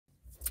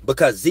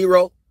because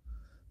 0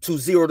 to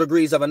 0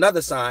 degrees of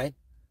another sign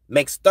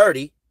makes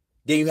 30.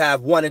 Then you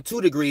have 1 and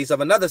 2 degrees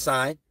of another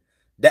sign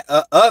that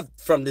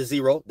from the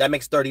 0 that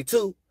makes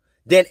 32.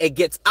 Then it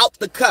gets out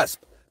the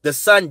cusp. The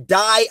sun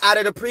die out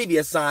of the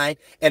previous sign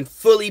and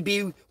fully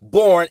be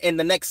born in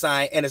the next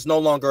sign, and it's no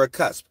longer a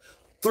cusp.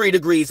 3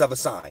 degrees of a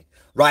sign,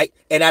 right?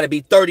 And that'd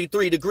be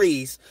 33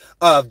 degrees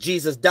of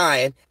Jesus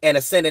dying and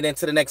ascending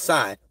into the next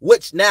sign,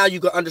 which now you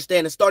can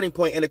understand the starting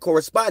point in the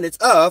correspondence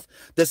of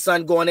the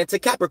sun going into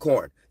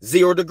Capricorn.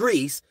 0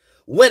 degrees,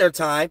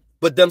 wintertime,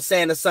 but them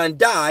saying the sun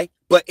died,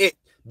 but it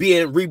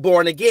being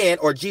reborn again,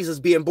 or Jesus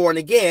being born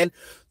again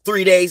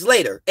 3 days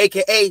later,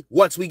 aka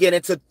once we get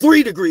into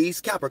 3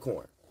 degrees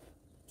Capricorn.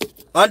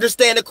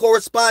 Understand the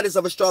correspondence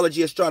of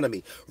astrology,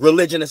 astronomy,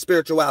 religion, and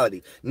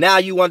spirituality. Now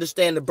you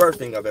understand the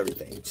birthing of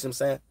everything. You see what I'm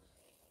saying?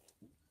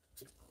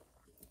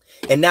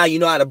 And now you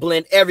know how to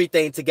blend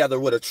everything together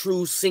with a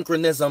true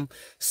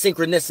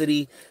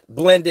synchronicity,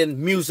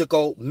 blending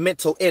musical,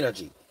 mental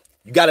energy.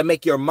 You got to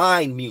make your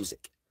mind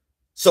music.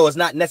 So it's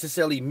not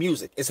necessarily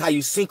music. It's how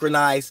you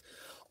synchronize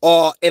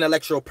all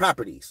intellectual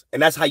properties.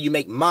 And that's how you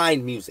make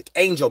mind music,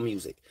 angel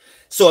music.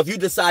 So if you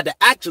decide to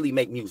actually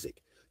make music,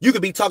 you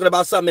could be talking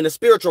about something in the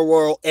spiritual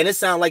world and it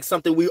sounds like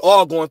something we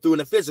all going through in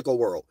the physical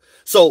world.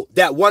 So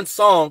that one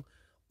song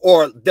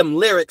or them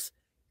lyrics,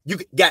 you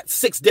got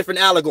 6 different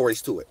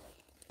allegories to it.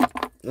 You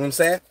know what I'm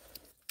saying?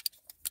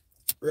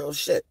 Real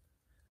shit.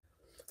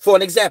 For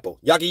an example,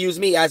 y'all can use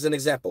me as an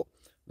example,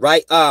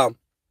 right?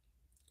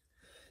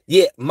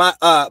 Yeah,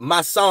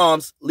 my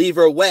Psalms leave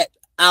her wet.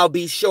 I'll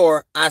be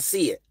sure I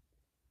see it.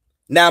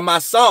 Now, my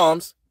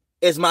Psalms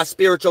is my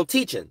spiritual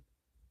teaching,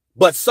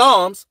 but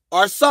Psalms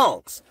are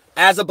songs,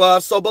 as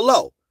above, so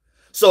below.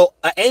 So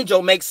an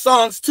angel makes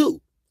songs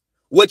too,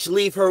 which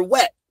leave her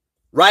wet,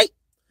 right?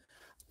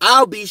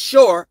 I'll be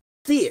sure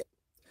I see it.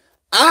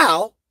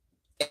 I'll,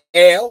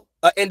 an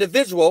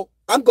individual,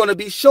 I'm going to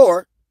be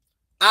sure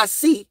I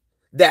see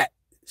that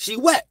she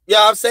wet. You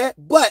know what I'm saying?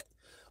 But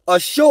a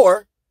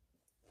shore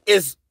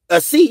is a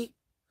sea,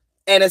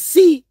 and a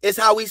sea is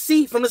how we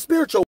see from the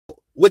spiritual world,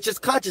 which is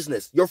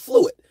consciousness, your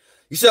fluid.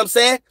 You see what I'm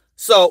saying?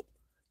 So,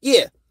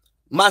 yeah,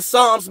 my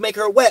Psalms make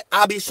her wet.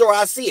 I'll be sure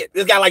I see it.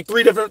 It's got like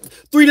three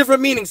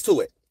different meanings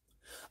to it.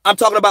 I'm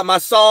talking about my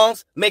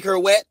songs make her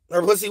wet,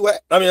 her pussy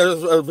wet. I mean,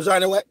 her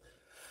vagina wet.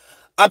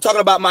 I'm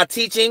talking about my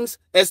teachings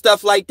and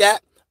stuff like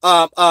that.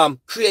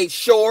 Create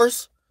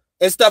shores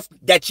and stuff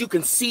that you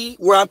can see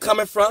where I'm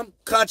coming from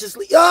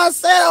consciously. You know what I'm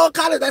saying? All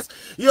kind of that's,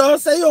 you know what I'm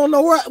saying? You don't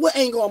know what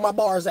angle on my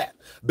bars at.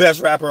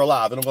 Best rapper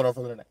alive. And I'm going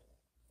for the next.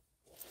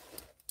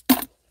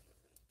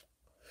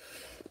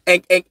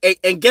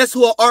 And guess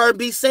who an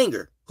R&B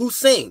singer? Who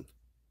sing?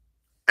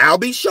 I'll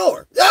be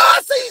sure.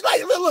 Ah, see,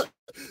 like, look.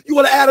 You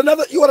want to add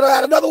another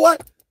one?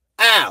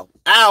 Al.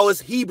 Al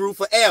is Hebrew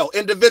for L,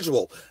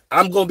 individual.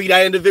 I'm going to be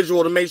that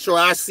individual to make sure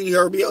I see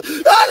her. Be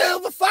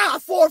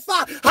 5, 4,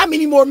 5. How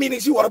many more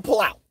meanings you want to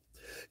pull out?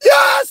 You know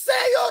what I'm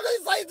saying? Yo,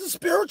 it's like the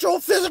spiritual,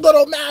 physical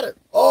don't matter.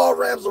 All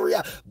Rams are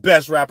real.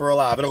 Best rapper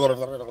alive.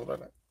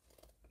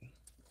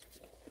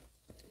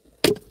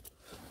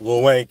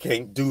 Lil Wayne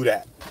can't do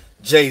that.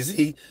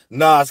 Jay-Z,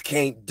 Nas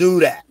can't do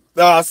that.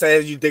 No, I'm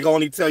saying they can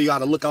only tell you how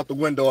to look out the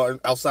window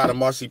outside of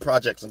Marcy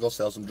Projects and go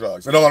sell some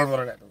drugs. I don't want to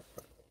do that.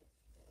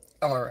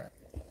 All right.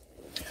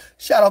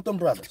 Shout out them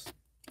brothers.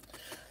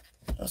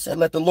 I said,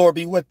 let the Lord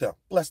be with them.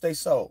 Bless their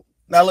soul.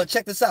 Now, look,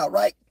 check this out,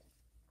 right?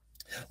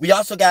 We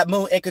also got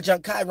Moon in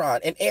conjunct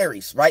Chiron and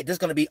Aries, right? This is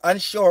going to be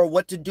unsure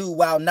what to do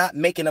while not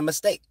making a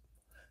mistake.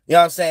 You know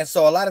what I'm saying?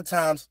 So a lot of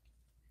times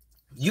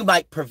you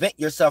might prevent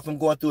yourself from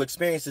going through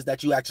experiences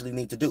that you actually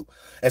need to do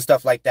and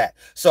stuff like that.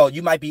 So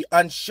you might be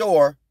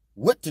unsure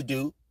what to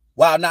do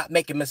while not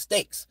making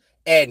mistakes.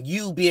 And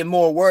you being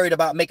more worried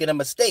about making a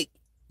mistake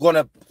going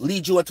to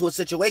lead you into a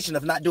situation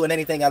of not doing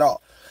anything at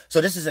all.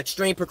 So this is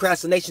extreme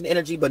procrastination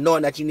energy, but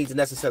knowing that you need to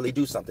necessarily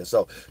do something.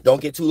 So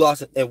don't get too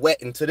lost and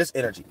wet into this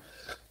energy,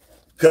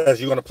 because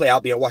you're going to play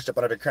out being washed up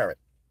under the current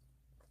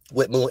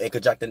with Moon in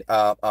conjunct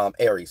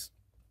Aries,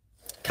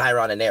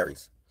 Chiron and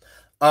Aries.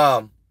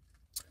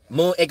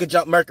 Moon in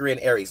conjunct Mercury in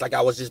Aries, like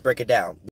I was just breaking down.